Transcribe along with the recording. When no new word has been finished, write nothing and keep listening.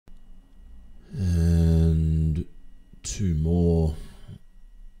2 more.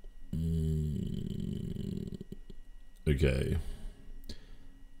 Okay.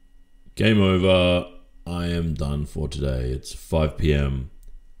 Game over. I am done for today. It's 5 p.m.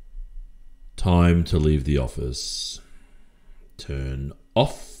 Time to leave the office. Turn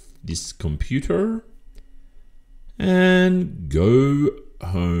off this computer and go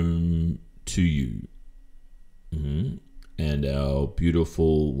home to you. And our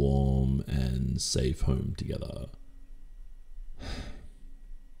beautiful, warm, and safe home together.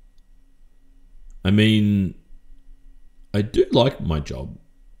 I mean, I do like my job.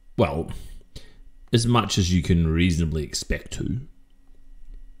 Well, as much as you can reasonably expect to.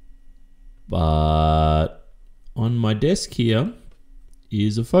 But on my desk here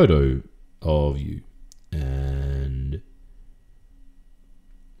is a photo of you. And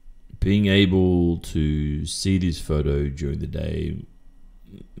being able to see this photo during the day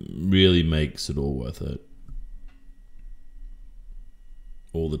really makes it all worth it.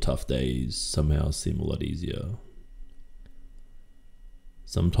 All the tough days somehow seem a lot easier.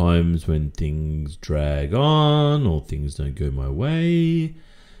 Sometimes when things drag on or things don't go my way,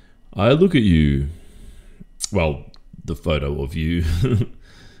 I look at you, well, the photo of you,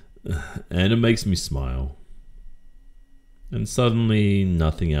 and it makes me smile. And suddenly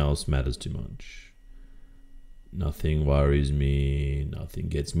nothing else matters too much. Nothing worries me, nothing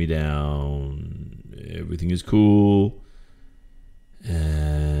gets me down, everything is cool,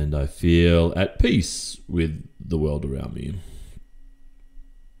 and I feel at peace with the world around me.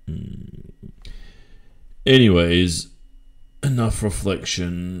 Anyways, enough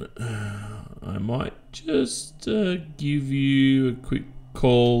reflection. I might just give you a quick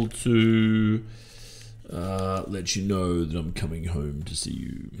call to let you know that I'm coming home to see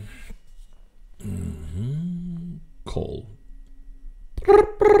you. Call.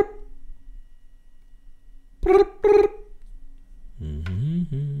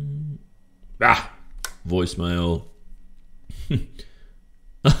 Voicemail.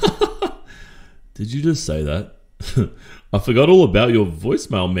 Did you just say that? I forgot all about your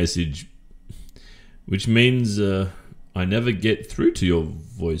voicemail message, which means I never get through to your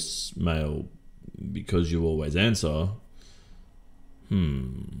voicemail because you always answer.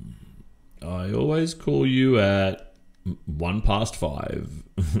 I always call you at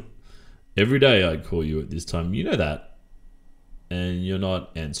 5:01. Every day I call you at this time. You know that. And you're not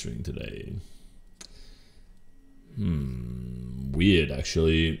answering today. Weird,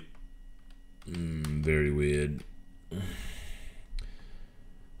 actually. Very weird.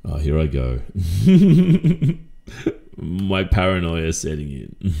 Oh, here I go. My paranoia setting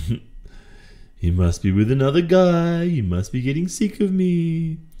in. He must be with another guy. He must be getting sick of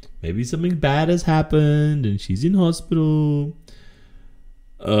me. Maybe something bad has happened and she's in hospital.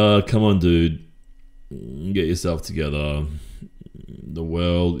 Come on, dude. Get yourself together. The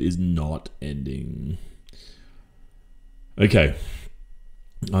world is not ending. Okay.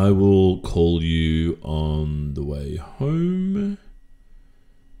 I will call you on the way home.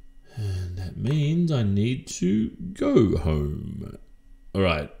 And that means I need to go home.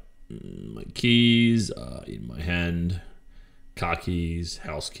 Alright. My keys are in my hand. Car keys,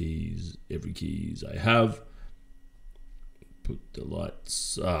 house keys, every keys I have. Put the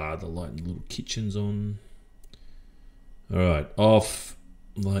lights, the light in the little kitchen's on. Alright, off.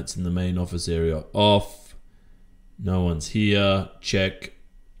 Lights in the main office area off. No one's here. Check.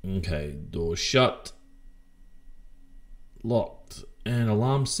 Okay, door shut. Locked. And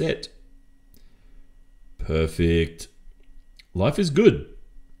alarm set. Perfect. Life is good.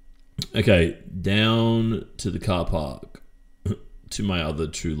 Okay, down to the car park. To my other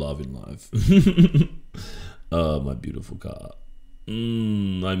true love in life. My beautiful car.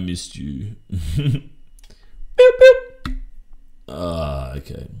 I missed you. Boop, boop.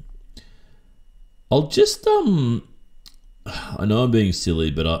 Okay. I'll just, I know I'm being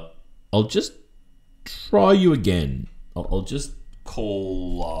silly, but I'll just try you again. I'll just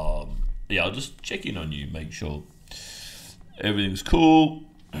call, I'll just check in on you, make sure everything's cool.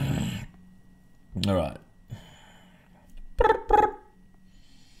 All right.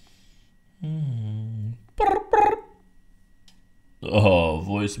 Oh,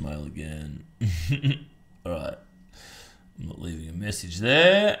 voicemail again. All right. I'm not leaving a message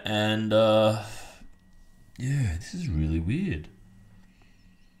there. And, yeah, this is really weird.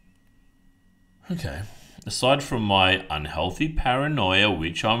 Okay. Aside from my unhealthy paranoia,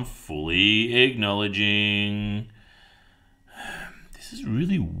 which I'm fully acknowledging, this is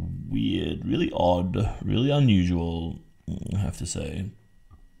really weird, really odd, really unusual, I have to say.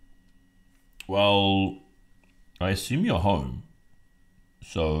 Well, I assume you're home.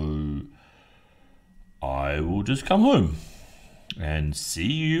 So I will just come home and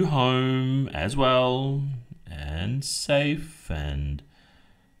see you home as well and safe, and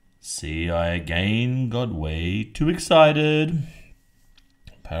see, I again got way too excited,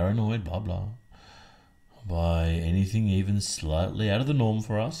 paranoid, blah blah, by anything even slightly out of the norm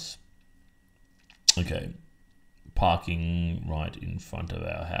for us. Okay, parking right in front of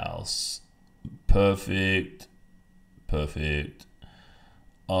our house. Perfect.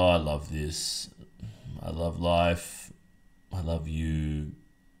 Oh, I love this. I love life. I love you.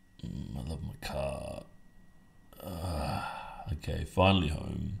 I love my car. Okay, finally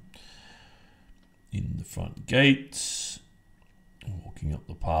home. In the front gate. Walking up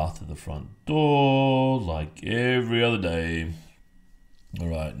the path to the front door like every other day.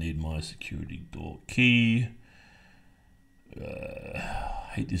 Alright, need my security door key. I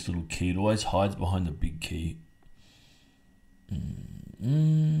hate this little key. It always hides behind the big key.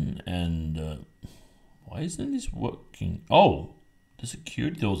 And why isn't this working? Oh, the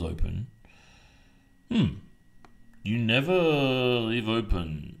security door's open. You never leave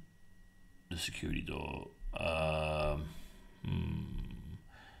open the security door.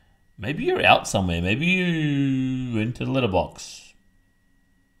 Maybe you're out somewhere. Maybe you went to the letterbox.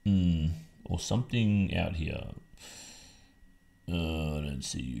 Or something out here. I don't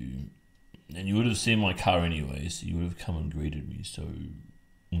see you. And you would have seen my car anyway, so you would have come and greeted me. So,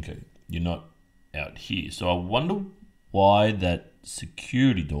 okay, you're not out here. So I wonder why that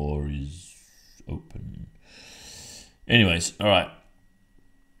security door is open. Anyways, all right.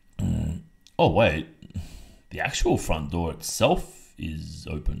 Oh, wait. The actual front door itself is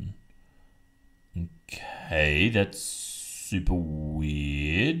open. Okay, that's super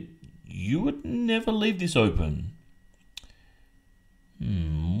weird. You would never leave this open.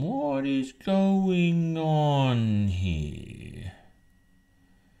 What is going on here?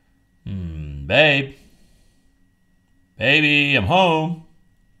 Babe. Baby, I'm home.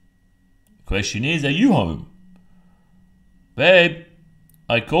 The question is, are you home? Babe,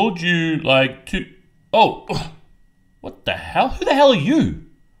 I called you like two... Oh, what the hell? Who the hell are you?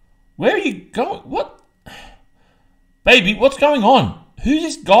 Where are you going? What? Baby, what's going on? Who's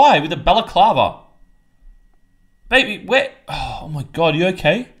this guy with a balaclava? Baby, where? Oh my God, you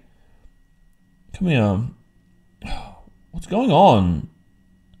okay? Come here. What's going on?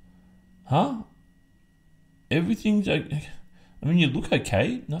 Huh? Everything's okay. I mean, you look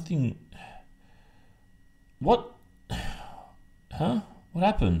okay. Nothing. What? Huh? What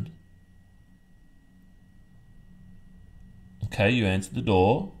happened? Okay, you answered the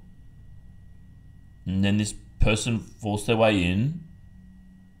door. And then this person forced their way in.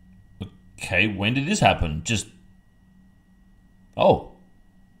 Okay, when did this happen? Just... Oh,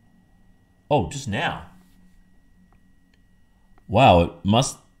 just now. Wow, it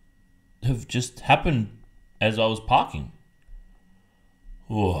must have just happened as I was parking.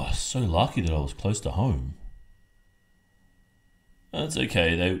 Oh, so lucky that I was close to home. That's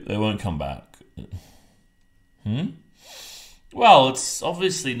okay, they won't come back. Well, it's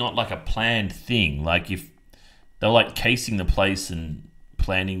obviously not like a planned thing. Like if they're like casing the place and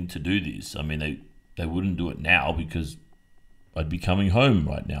planning to do this, I mean, they wouldn't do it now because I'd be coming home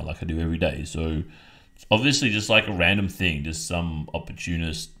right now like I do every day. So it's obviously just like a random thing, just some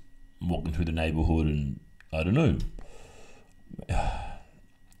opportunist walking through the neighborhood and I don't know.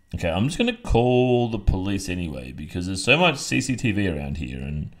 Okay, I'm just going to call the police anyway because there's so much CCTV around here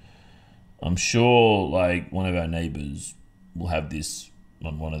and I'm sure like one of our neighbors will have this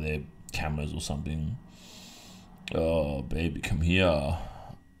on one of their cameras or something. Oh, baby, come here.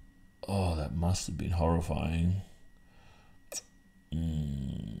 Oh, that must have been horrifying.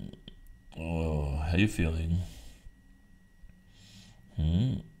 Oh, how you feeling?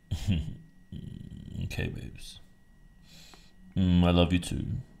 Okay, babes. I love you too.